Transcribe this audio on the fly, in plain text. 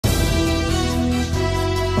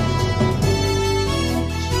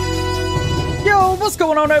What's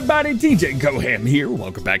going on, everybody? DjGoHam here.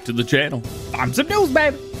 Welcome back to the channel. Farm some news,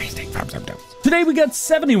 baby. Farm some news. Today we got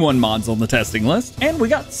 71 mods on the testing list, and we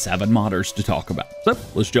got 7 modders to talk about. So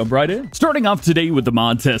let's jump right in. Starting off today with the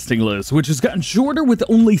mod testing list, which has gotten shorter with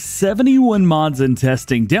only 71 mods in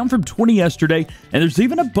testing, down from 20 yesterday, and there's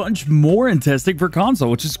even a bunch more in testing for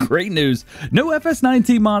console, which is great news. No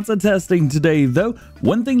FS19 mods in testing today, though.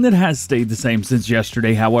 One thing that has stayed the same since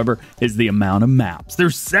yesterday, however, is the amount of maps.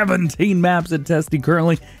 There's 17 maps in testing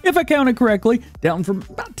currently, if I counted correctly, down from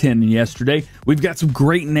about 10 yesterday. We've got some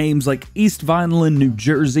great names like East Vineland, New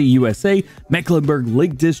Jersey, USA, Mecklenburg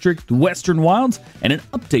Lake District, the Western Wilds, and an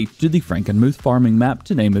update to the Frankenmuth farming map,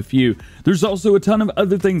 to name a few. There's also a ton of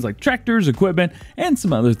other things like tractors, equipment, and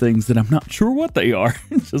some other things that I'm not sure what they are,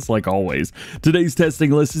 just like always. Today's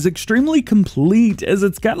testing list is extremely complete, as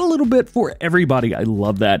it's got a little bit for everybody. I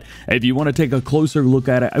love that. If you want to take a closer look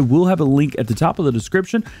at it, I will have a link at the top of the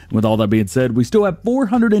description. With all that being said, we still have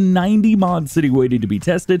 490 mods sitting waiting to be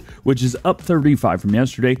tested, which is up 35 from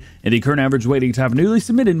yesterday, and the current average waiting time of newly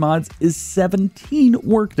submitted mods is 17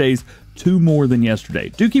 workdays, 2 more than yesterday.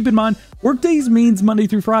 Do keep in mind, workdays means Monday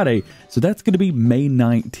through Friday, so that's going to be May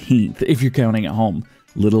 19th if you're counting at home.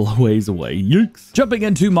 Little ways away. Yikes. Jumping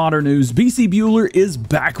into modern news, BC Bueller is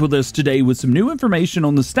back with us today with some new information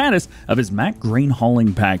on the status of his Mack grain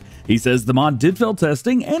hauling pack. He says the mod did fail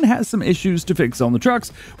testing and has some issues to fix on the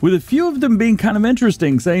trucks, with a few of them being kind of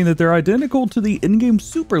interesting, saying that they're identical to the in-game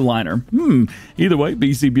Superliner. Either way,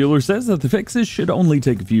 BC Bueller says that the fixes should only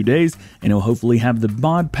take a few days, and he'll hopefully have the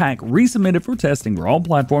mod pack resubmitted for testing for all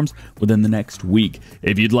platforms within the next week.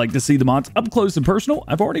 If you'd like to see the mods up close and personal,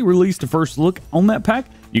 I've already released a first look on that pack.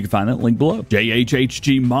 You can find that link below.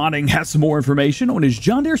 JHHG Modding has some more information on his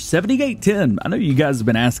John Deere 7810. I know you guys have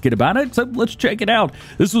been asking about it, so let's check it out.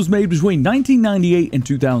 This was made between 1998 and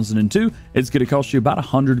 2002. It's going to cost you about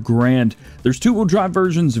 $100 grand. There's 2-wheel drive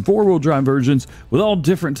versions and 4-wheel drive versions with all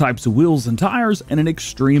different types of wheels and tires and an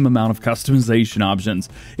extreme amount of customization options.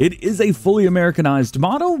 It is a fully Americanized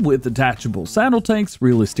model with detachable saddle tanks,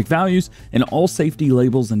 realistic values, and all safety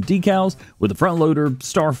labels and decals with a front loader,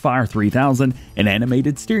 Starfire 3000, and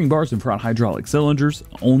animated steering bars and front hydraulic cylinders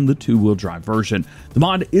on the 2-wheel drive version. The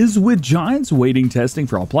mod is with Giants, waiting testing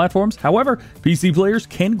for all platforms. However, PC players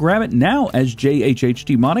can grab it now, as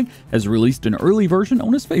JHHG Modding has released an early version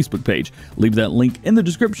on his Facebook page. Leave that link in the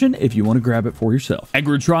description if you want to grab it for yourself.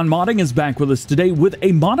 Agrotron Modding is back with us today with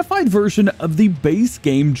a modified version of the base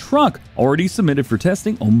game truck, already submitted for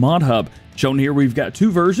testing on ModHub. Shown here, we've got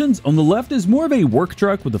 2 versions. On the left is more of a work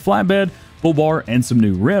truck with a flatbed, full bar, and some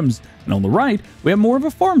new rims. And on the right, we have more of a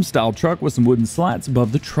farm-style truck with some wooden slats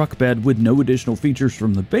above the truck bed with no additional features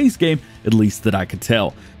from the base game, at least that I could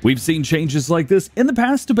tell. We've seen changes like this in the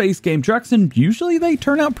past to base game trucks, and usually they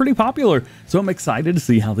turn out pretty popular, so I'm excited to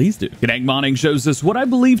see how these do. Connect Modding shows us what I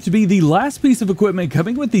believe to be the last piece of equipment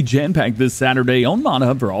coming with the Gen Pack this Saturday on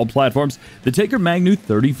ModHub for all platforms, the Taker Magnu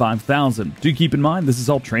 35,000. Do keep in mind, this is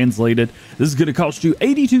all translated. This is going to cost you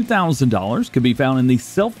 $82,000, can be found in the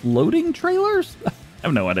self-loading trailers? I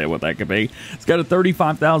have no idea what that could be. It's got a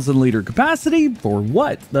 35,000 liter capacity. For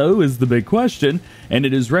what, though, is the big question, and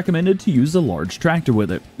it is recommended to use a large tractor with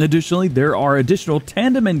it. Additionally, there are additional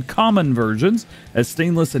tandem and common versions, as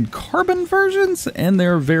stainless and carbon versions, and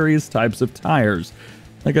there are various types of tires.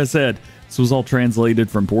 Like I said, this was all translated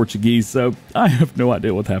from Portuguese, so I have no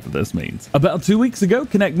idea what half of this means. About 2 weeks ago,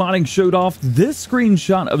 Connect Modding showed off this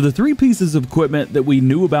screenshot of the 3 pieces of equipment that we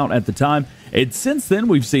knew about at the time, and since then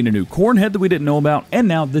we've seen a new corn head that we didn't know about, and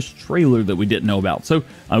now this trailer that we didn't know about. So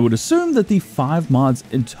I would assume that the 5 mods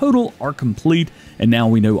in total are complete, and now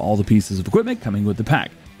we know all the pieces of equipment coming with the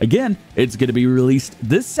pack. Again, it's going to be released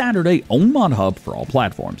this Saturday on ModHub for all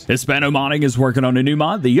platforms. Hispano Modding is working on a new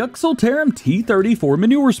mod, the Yuksel Tarim T34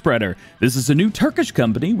 manure spreader. This is a new Turkish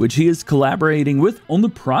company which he is collaborating with on the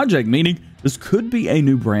project, meaning this could be a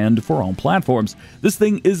new brand for all platforms. This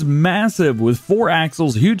thing is massive with 4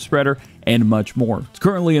 axles, huge spreader, and much more. It's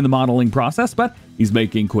currently in the modeling process, but he's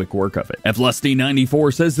making quick work of it.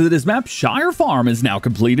 FLusty94 says that his map Shire Farm is now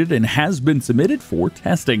completed and has been submitted for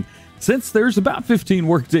testing. Since there's about 15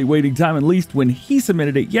 workday waiting time at least when he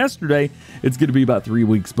submitted it yesterday, it's going to be about 3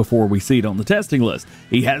 weeks before we see it on the testing list.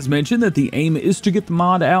 He has mentioned that the aim is to get the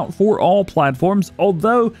mod out for all platforms,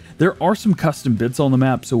 although there are some custom bits on the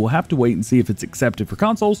map, so we'll have to wait and see if it's accepted for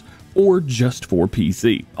consoles or just for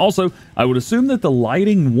PC. Also, I would assume that the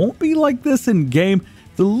lighting won't be like this in game.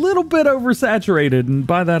 It's a little bit oversaturated, and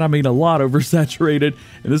by that I mean a lot oversaturated,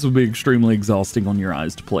 and this will be extremely exhausting on your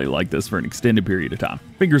eyes to play like this for an extended period of time.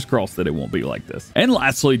 Fingers crossed that it won't be like this. And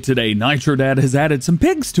lastly today, NitroDad has added some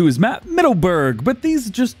pigs to his map, Middleburg, but these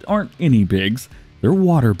just aren't any pigs, they're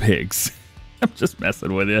water pigs. I'm just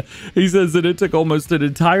messing with you. He says that it took almost an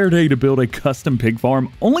entire day to build a custom pig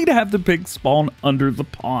farm, only to have the pigs spawn under the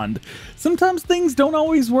pond. Sometimes things don't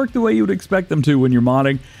always work the way you would expect them to when you're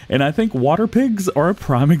modding, and I think water pigs are a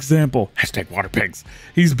prime example. Hashtag water pigs.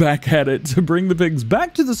 He's back at it to bring the pigs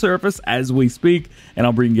back to the surface as we speak, and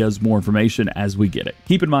I'll bring you guys more information as we get it.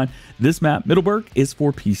 Keep in mind, this map, Middleburg, is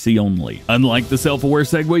for PC only. Unlike the Selfaware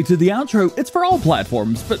Segway to the outro, it's for all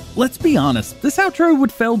platforms, but let's be honest, this outro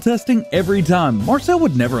would fail testing every time. Marcel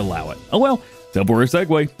would never allow it. Oh well. Selfaware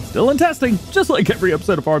Segway, still in testing, just like every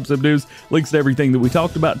episode of Farm Sim News. Links to everything that we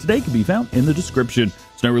talked about today can be found in the description.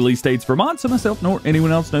 There's no release dates for mods, so myself nor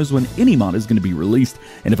anyone else knows when any mod is going to be released.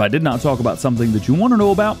 And if I did not talk about something that you want to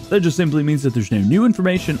know about, that just simply means that there's no new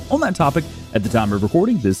information on that topic at the time of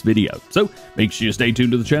recording this video. So make sure you stay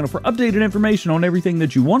tuned to the channel for updated information on everything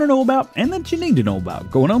that you want to know about and that you need to know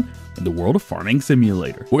about going on in the world of Farming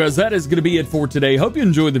Simulator. Well guys, that is going to be it for today. Hope you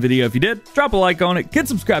enjoyed the video. If you did, drop a like on it, get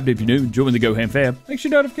subscribed if you're new, join the DjGoHam fam. Make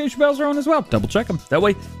sure notification bells are on as well. Double check them. That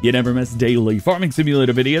way you never miss daily Farming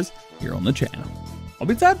Simulator videos here on the channel. All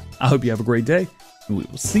being said, I hope you have a great day, and we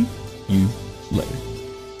will see you later.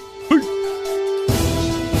 Peace.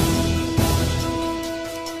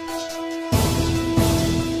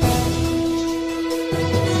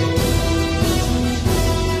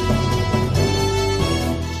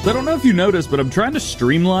 So I don't know if you noticed, but I'm trying to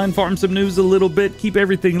streamline Farm Sim News a little bit, keep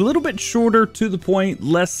everything a little bit shorter, to the point,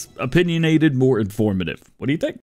 less opinionated, more informative. What do you think?